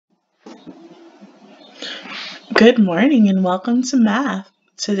Good morning and welcome to math.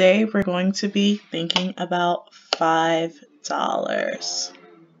 Today we're going to be thinking about $5.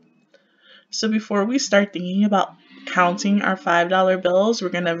 So before we start thinking about counting our $5 bills, we're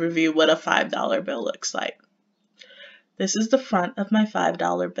going to review what a $5 bill looks like. This is the front of my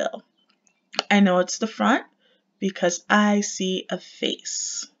 $5 bill. I know it's the front because I see a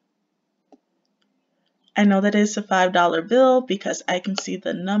face. I know that it's a $5 bill because I can see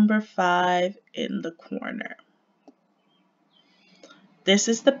the number 5 in the corner. This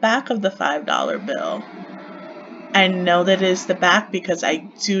is the back of the $5 bill. I know that it is the back because I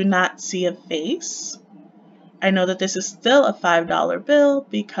do not see a face. I know that this is still a $5 bill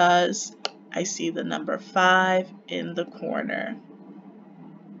because I see the number 5 in the corner.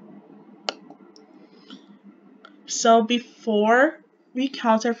 So before we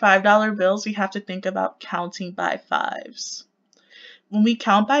count our $5 bills, we have to think about counting by fives. When we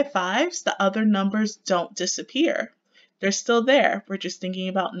count by fives, the other numbers don't disappear. They're still there. We're just thinking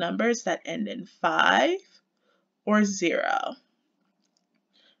about numbers that end in 5 or 0.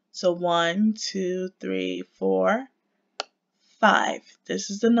 So 1, 2, 3, 4, 5.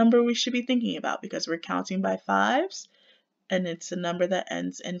 This is the number we should be thinking about because we're counting by fives and it's a number that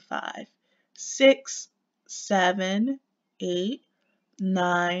ends in 5. 6, 7, 8,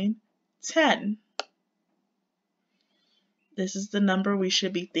 9, 10. This is the number we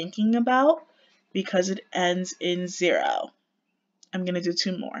should be thinking about because it ends in 0. I'm going to do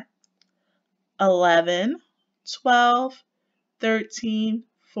 2 more. 11, 12, 13,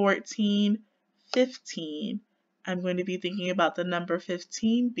 14, 15. I'm going to be thinking about the number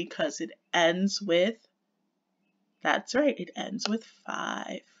 15 because it ends with, that's right, it ends with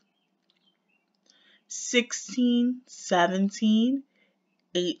 5. 16, 17,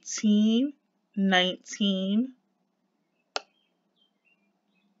 18, 19,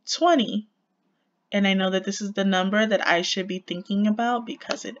 20. And I know that this is the number that I should be thinking about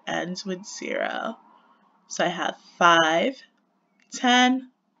because it ends with 0. So I have 5,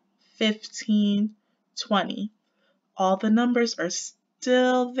 10, 15, 20. All the numbers are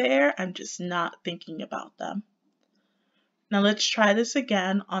still there. I'm just not thinking about them. Now let's try this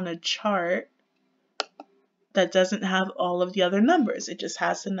again on a chart that doesn't have all of the other numbers. It just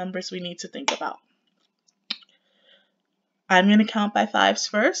has the numbers we need to think about. I'm going to count by fives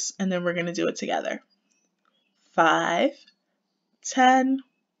first, and then we're going to do it together. 5, 10,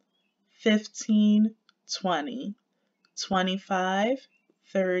 15, 20, 25,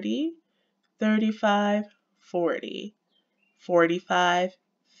 30, 35, 40, 45,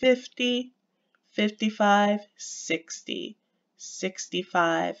 50, 55, 60,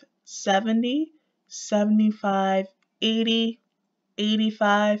 65, 70, 75, 80,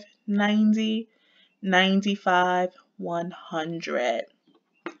 85, 90, 95, 100.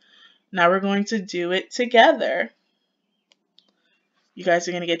 Now we're going to do it together. You guys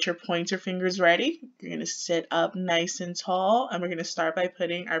are going to get your pointer fingers ready. You're going to sit up nice and tall, and we're going to start by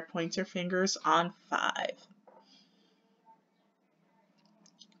putting our pointer fingers on 5.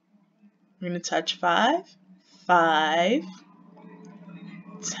 We're going to touch 5, 5,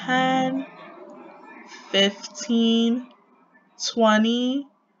 10, 15, 20,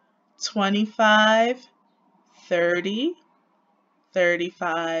 25, 30,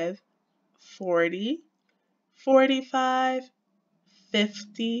 35, 40, 45,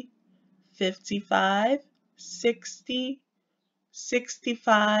 50, 55, 60,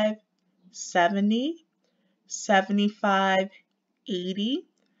 65, 70, 75, 80,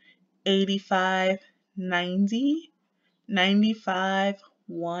 85, 90, 95,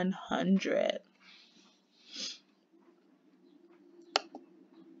 100.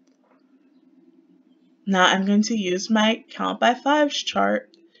 Now I'm going to use my count by fives chart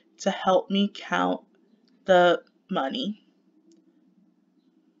to help me count the money.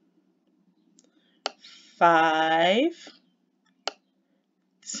 5,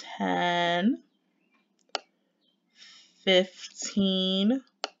 10, 15,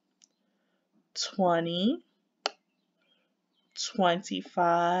 20,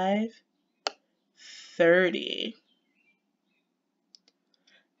 25, 30.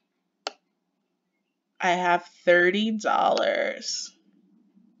 I have $30.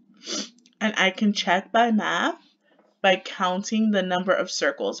 And I can check by math by counting the number of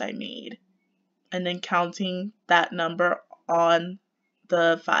circles I made and then counting that number on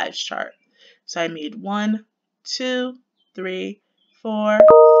the fives chart. So I made 1, 2, 3, 4,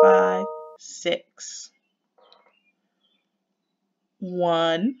 5, 6.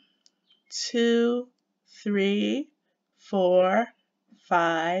 1, 2, 3, 4,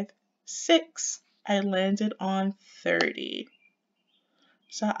 5, 6. I landed on 30.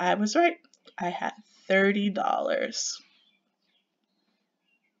 So I was right. I had $30.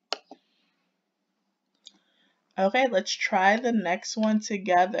 Okay, let's try the next one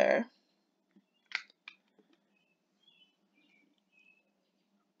together.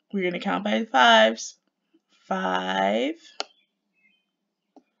 We're going to count by fives. 5,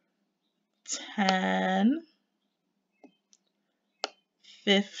 10,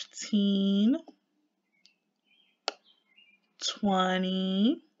 15,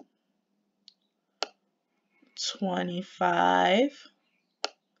 20, 25,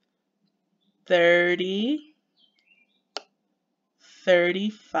 30,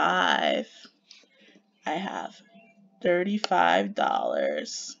 35. I have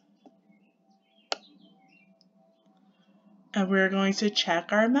 $35. And we're going to check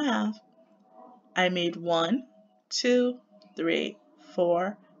our math. I made 1, 2, 3,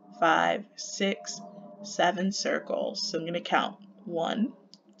 4, 5, 6, 7 circles. So I'm going to count 1,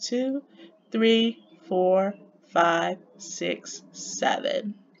 2, 3, 4, 5, 6,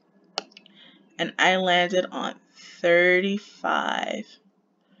 7. And I landed on 35.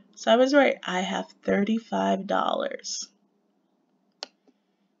 So I was right. I have $35.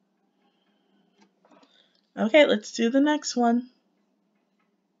 Okay, let's do the next one.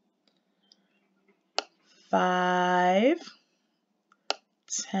 5,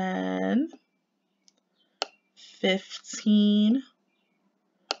 10, 15,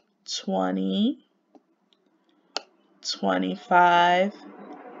 20, 25,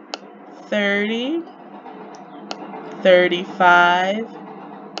 30, 35,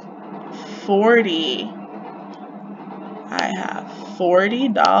 40. I have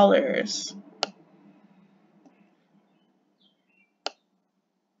 $40.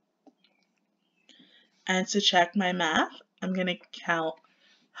 And to check my math, I'm going to count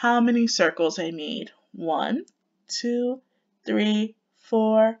how many circles I made. 1, 2, 3,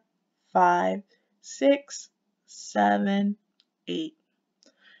 4, 5, 6, 7, 8.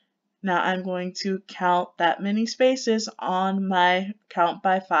 Now I'm going to count that many spaces on my count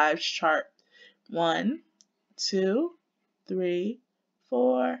by fives chart. 1, 2, 3,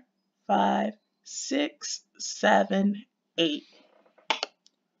 4, 5, 6, 7, 8.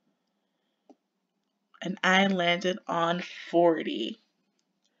 And I landed on 40.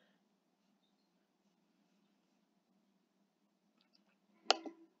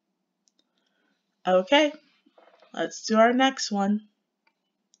 Okay, let's do our next one.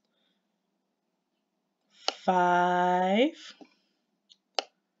 5,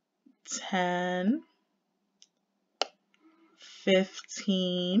 10,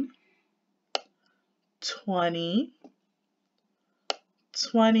 15, 20,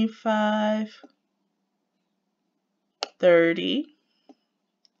 25, 30,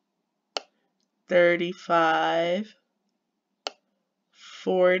 35,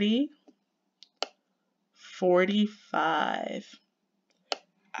 40, 45.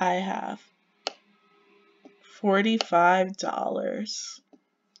 I have $45.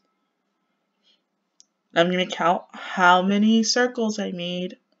 I'm going to count how many circles I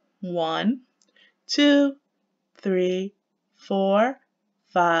made. 1, 2, 3, 4,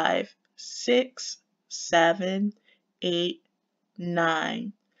 5, 6, 7, 8,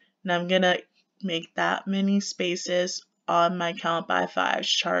 9. And I'm going to make that many spaces on my count by fives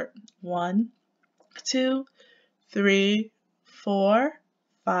chart. 1, 2, 3, 4,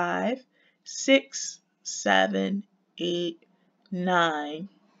 5, 6, 7, 8, 9.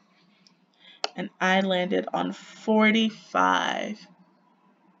 And I landed on 45.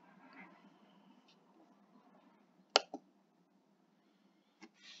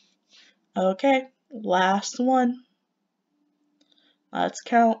 Okay, last one. Let's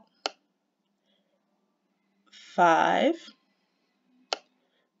count. 5,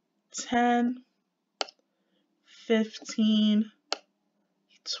 10, 15,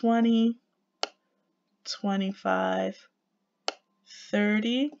 20, 25,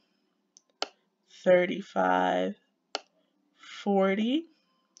 30, 35, 40,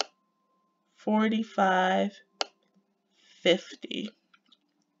 45, 50.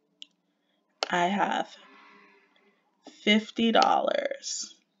 I have $50.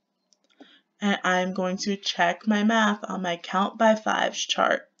 And I'm going to check my math on my count by fives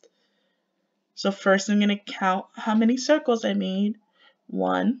chart. So first I'm going to count how many circles I made.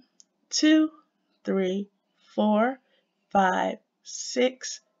 1, 2, 3, 4, 5,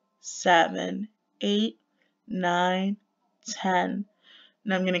 6, 7, 8, 9, 10.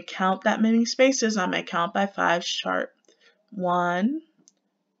 And I'm going to count that many spaces on my count by fives chart. 1,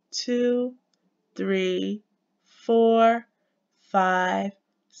 2, 3, 4, 5,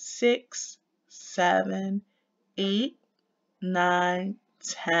 6, 7, 8, 9,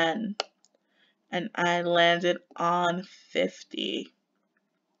 10. and I landed on 50.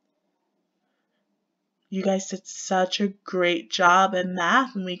 You guys did such a great job in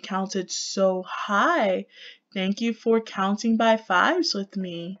math, and we counted so high. Thank you for counting by fives with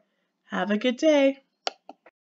me. Have a good day.